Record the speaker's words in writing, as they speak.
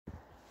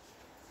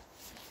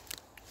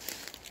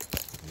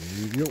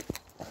Yo,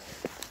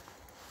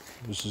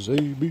 this is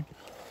AB,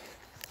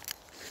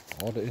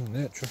 audit in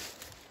nature.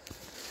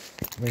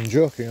 I mean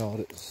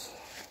JoeKingAudits,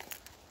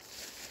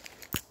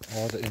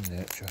 audit in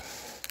nature.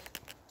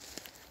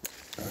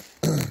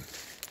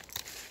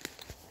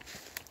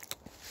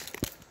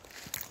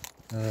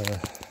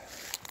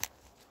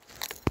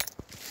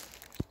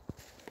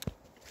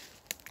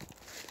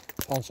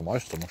 Found some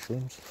oyster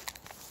mushrooms,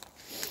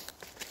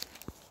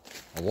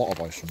 a lot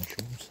of oyster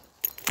mushrooms.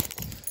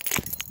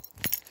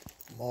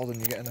 More than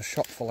you get in a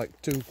shop for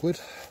like £2. Well,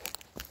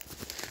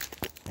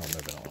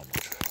 maybe not that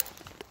much.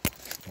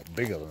 Not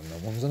bigger than the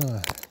ones,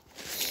 anyway.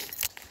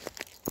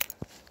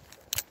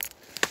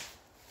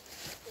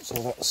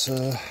 So that's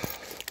a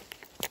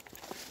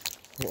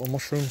little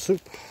mushroom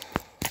soup.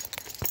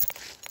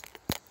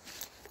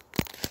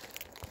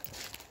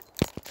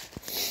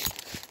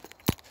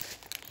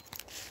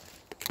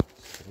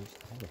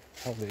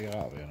 How do you get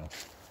out of here now?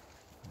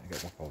 Let me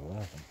get back over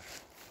there, I think.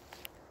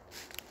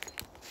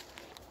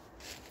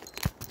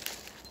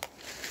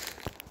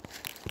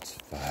 It's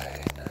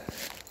fine.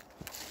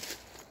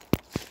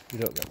 You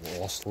don't get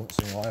lost once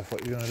in your life,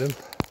 what are you going to do?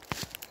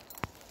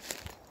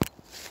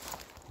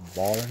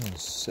 Boring and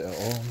sit at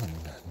home and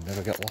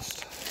never get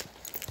lost.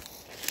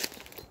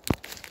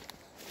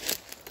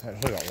 I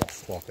actually got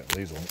lost walking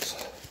these once.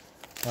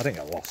 I didn't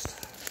get lost.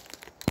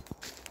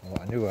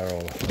 I knew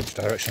which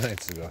direction I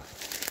needed to go.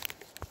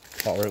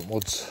 Thought we were in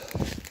woods. I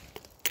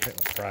think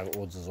it was private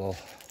woods as well.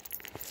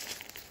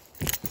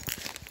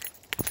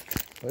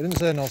 But it didn't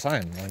say no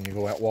sign when you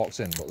go out walks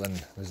in, but then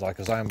there's like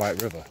a sign by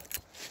the river.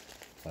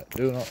 Like,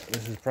 do not,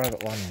 this is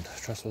private land,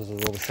 trespassers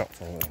will be shot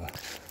or whatever.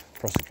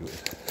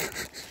 Prosecuted.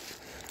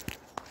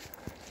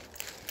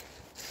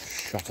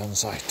 Shot on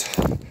sight.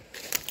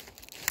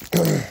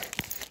 What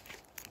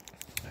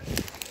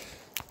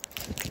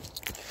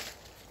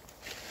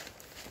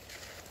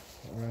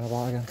are we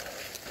about again?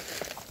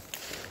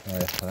 Oh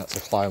yeah, I had to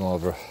climb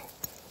over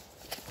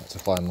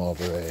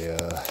a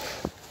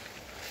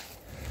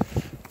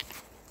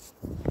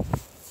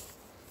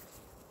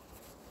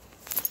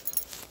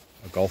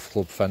golf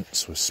club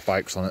fence with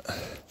spikes on it,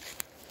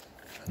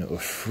 and it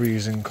was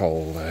freezing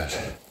cold. I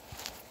had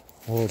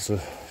loads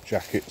of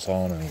jackets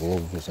on and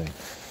gloves and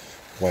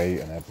weight,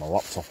 and I had my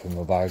laptop in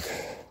my bag.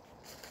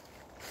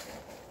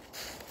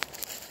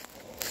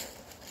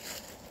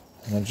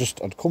 And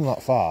I'd come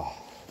that far.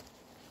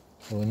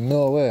 There was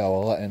no way I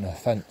was letting a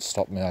fence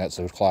stop me. I had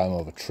to climb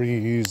over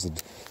trees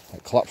and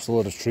collapse a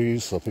load of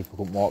trees so people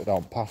couldn't walk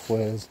down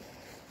pathways.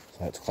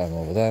 So I had to climb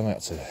over them. I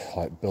had to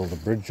build a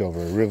bridge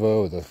over a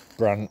river with a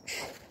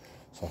branch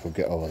so I could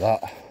get over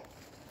that.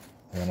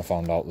 And then I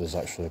found out there's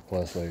actually a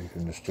place where you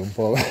can just jump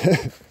over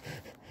it.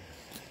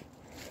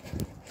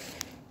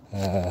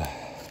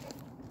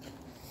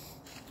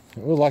 It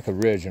was like a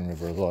raging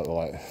river as well,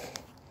 like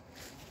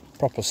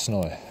proper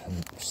snowy,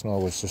 and snow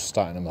was just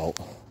starting to melt.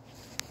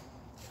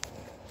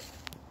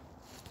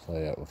 So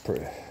yeah, it was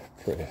pretty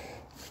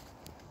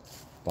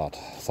bad.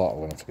 I thought I was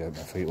going to have to get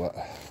my feet wet.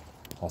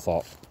 I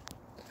thought,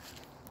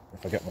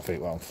 if I get my feet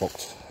wet, I'm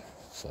fucked.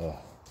 So,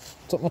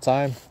 took my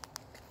time,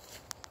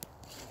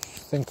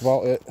 think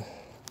about it,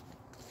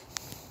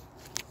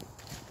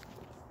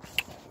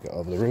 get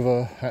over the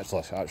river.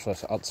 Actually, I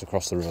had to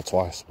cross the river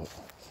twice, but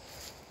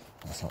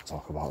let's not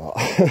talk about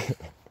that.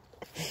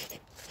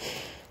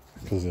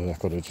 Because I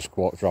could have just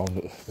walked around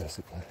it,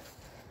 basically.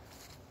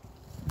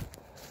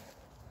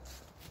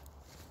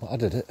 But I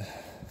did it.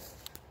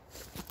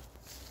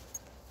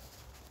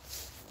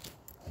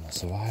 And I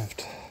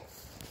survived.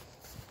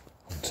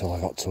 Until I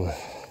got to a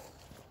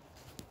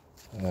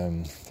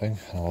thing,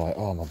 and I was like,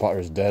 oh, my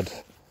battery's dead.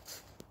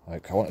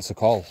 Like, I wanted to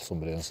call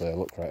somebody and say,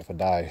 look, right, if I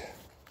die,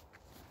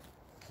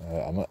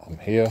 I'm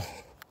here,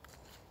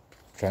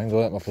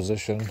 triangulate my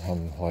position,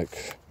 I'm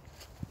like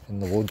in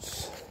the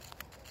woods,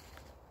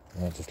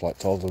 and I just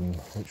told them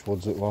which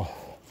woods it was.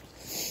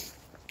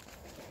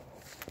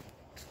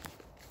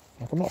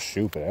 Like, I'm not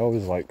stupid, I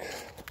always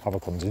have a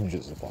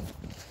contingency plan,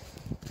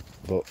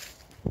 but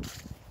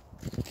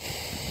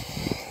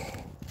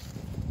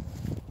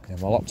yeah,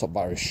 my laptop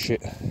battery's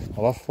shit. I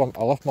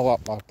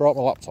brought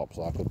my laptop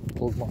so I could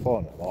plug my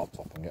phone into my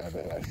laptop and get a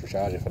bit of extra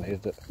charge if I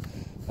needed it.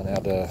 And I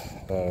had a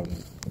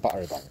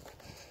battery bank,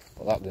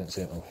 but that didn't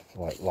seem to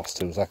last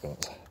 2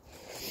 seconds.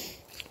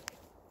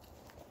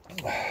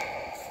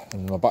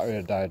 And my battery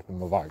had died in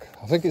my bag.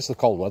 I think it's the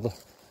cold weather.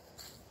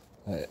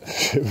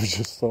 It was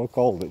just so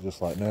cold, it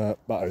just no,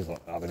 battery's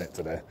not having it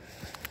today.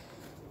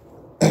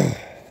 So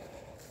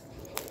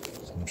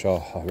I'm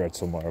sure I read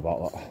somewhere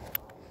about that.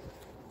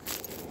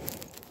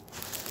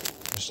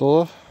 You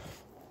still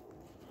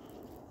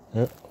there?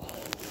 Yeah.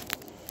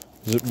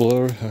 Is it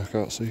blurry? I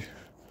can't see.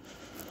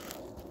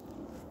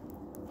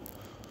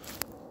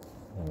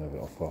 Maybe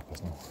it'll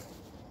focus now.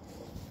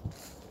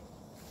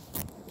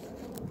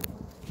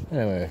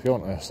 Anyway, if you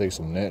want to see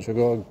some nature,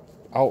 go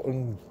out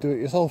and do it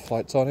yourself,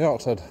 like Tony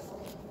Hawk said.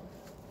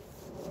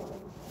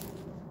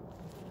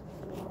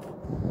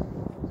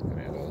 I'm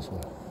gonna go this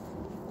way.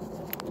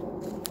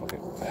 Okay.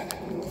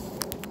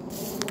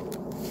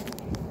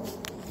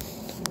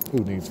 Who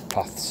needs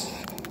paths?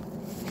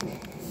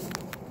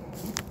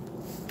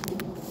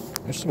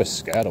 I used to be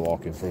scared of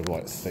walking through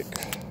like thick.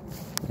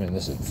 I mean,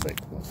 this isn't thick,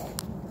 but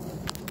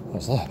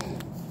what's that?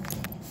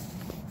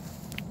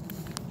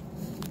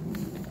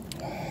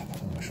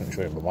 I shouldn't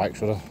show you my bike,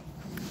 should I?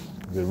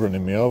 They're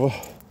running me over.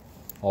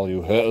 All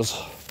you haters.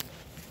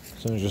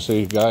 As soon as you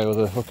see a guy with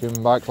a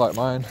fucking bike like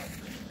mine,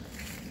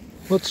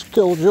 let's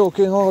kill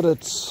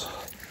JoeKingAudits.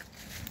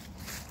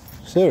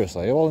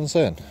 Seriously, you're all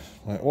insane.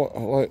 Like, what,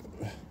 like,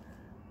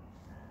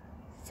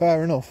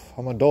 fair enough,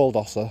 I'm a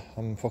dole-dosser,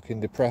 I'm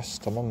fucking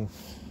depressed, I'm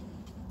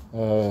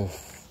on,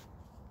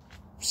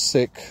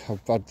 sick,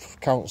 I've had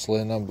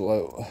counselling, I'm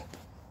like,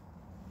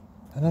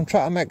 and I'm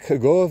trying to make a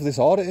go of this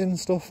auditing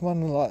stuff,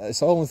 man, like, it's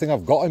the only thing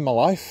I've got in my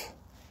life,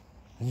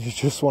 and you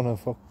just want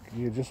to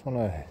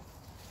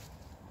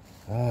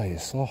you're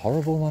so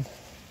horrible, man.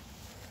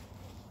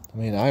 I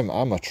mean,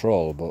 I'm a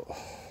troll, but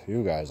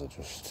you guys are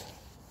just,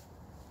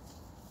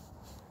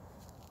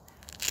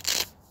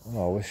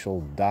 I wish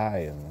you'll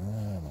die, and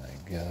oh my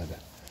god.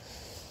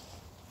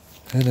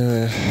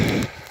 Anyway,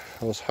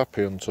 I was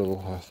happy until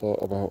I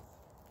thought about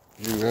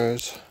you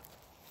guys.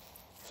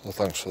 So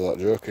thanks for that.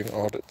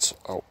 JoeKingAudits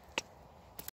out.